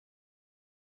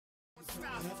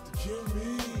stop. Have to kill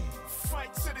me.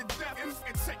 Fight to the death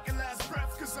and take your last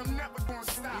breath, cause I'm never gonna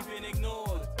stop. We've been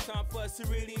ignored, time for us to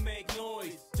really make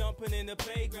noise. Jumping in the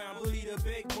playground, bully the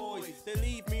big boys. They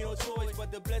leave me no choice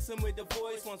but to bless them with the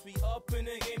voice. Once we up in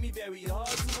the game, me very hard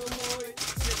to avoid.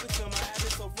 Slip into my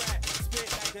habits of rap, spit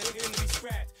like they're gonna be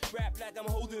scrapped. Rap like I'm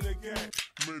holding a gun.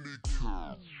 Many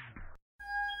times.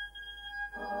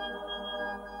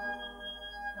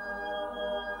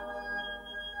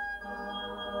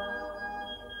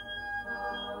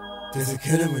 There's a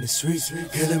killer in the streets,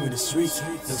 killer in the streets.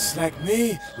 Looks like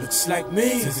me, looks like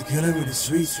me. There's a killer in the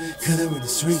streets, killer in the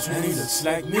streets. And he looks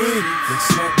like me,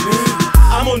 looks like me.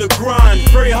 I'm on the grind,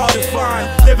 very hard to find.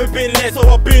 Never been less, so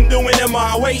I've been doing it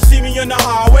my way. See me on the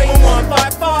highway, I'm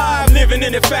 155. Living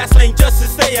in the fast lane just to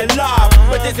stay alive.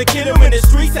 But there's a killer in the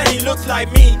streets and he looks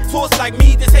like me. Talks like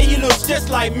me, they say he looks just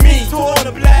like me. Tall on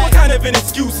the black, what kind of an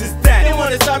excuse is that? They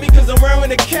wanna stop me cause I'm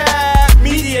wearing a cap.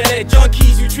 Media led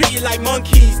junkies, you treat it like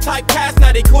monkeys. Type pass,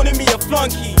 now they calling me a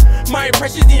flunky. My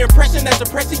impression's the impression that's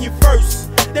oppressing you first.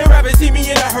 They rather see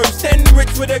me in a hearse than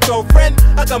rich with a girlfriend.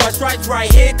 I got my stripes right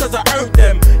here cause I earned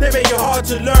them. They make it hard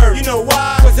to learn, you know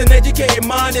why? Cause an educated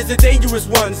mind is a dangerous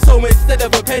one. So instead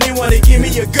of a penny, wanna give me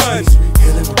a gun.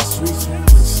 Killer in the streets,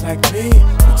 looks like me,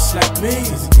 looks like me.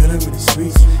 There's a killer in the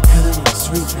streets, killer in the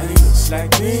streets. And he looks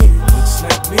like me, looks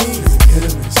like me. There's a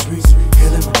killer in the streets,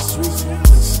 killer in the streets.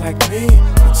 Looks like me,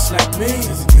 looks like me.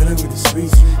 There's a killer in the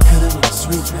streets, killer in the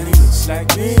streets. And he looks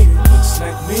like me, looks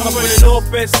like me. I'm on the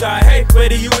northwest side, hey, where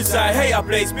the U reside, hey. I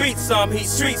blaze beats, some heat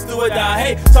streets, do or die,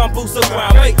 hey. Some boost the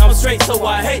ground, wait, I'm straight, so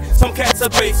I hate. Some cats are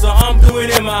bait, so I'm doing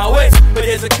it my way. But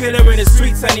there's a killer in the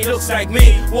streets and he looks like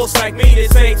me, walks like me, they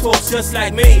say talks just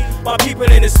like me. My people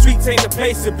in the streets ain't the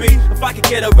place to be. If I could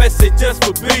get arrested just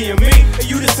for being me, are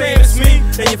you the same as me?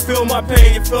 Then you feel my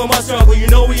pain, you feel my struggle. You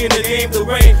know we in the game to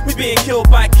reign. We being killed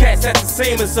by cats, that's the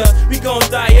same as us. We gon'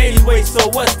 die anyway, so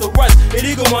what's the rush?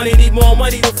 Illegal money need more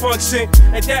money to function,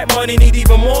 and that money need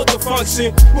even more to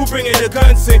function. Who bringing the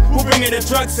guns in? Who bringing the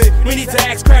drugs in? We need to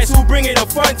ask Christ who bringing the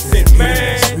funds in,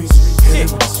 man.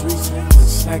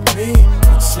 Looks like me,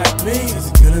 looks like me. There's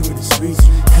a killer in the streets,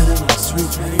 killer in the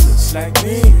streets. And he looks like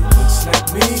me, looks like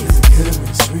me. There's a killer in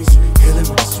the streets, killer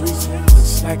in the streets.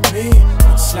 Looks like me,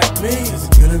 looks like me. There's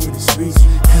a killer in the streets,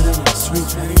 killer in the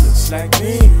streets. And he looks like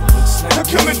me, looks like me. I'm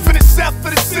coming for the south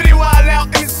of the city, while out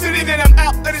in the city. Then I'm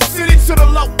out of the city to the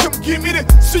low. Come give me the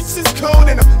streets is cold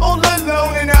and I'm all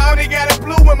alone. And I only got a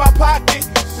blue in my pocket.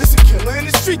 There's a killer in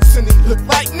the streets and he look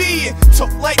like me and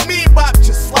talk like me, bop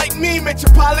just like me.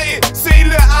 Metropolitan, say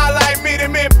look I like me, the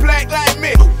man black like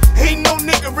me. Ain't no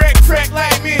nigga red crack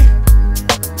like me.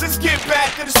 Let's get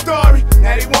back to the story.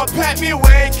 Now they want to pat me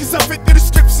away cause I fit the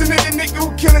description of the nigga who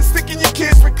killing, sticking your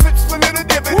kids with clips for little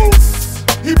dividends.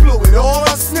 He blew it all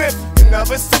on sniff.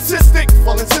 Another statistic,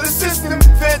 fall into the system.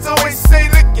 Feds always say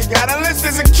look, you gotta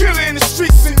listen. There's a killer in the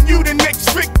streets and you the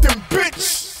next victim,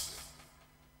 bitch.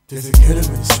 There's a killer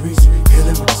in the streets,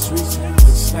 killer in the streets.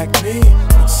 Looks like me,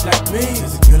 looks like me.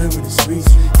 There's a killer in the streets,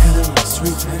 killer in the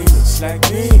streets. And he looks like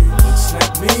me, looks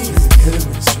like me. There's a killer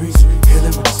in the streets,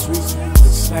 killer in the streets.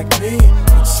 Looks like me,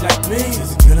 looks like me.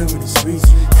 There's a killer in the streets,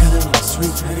 killer in the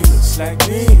streets. And he looks like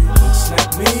me, looks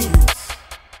like me.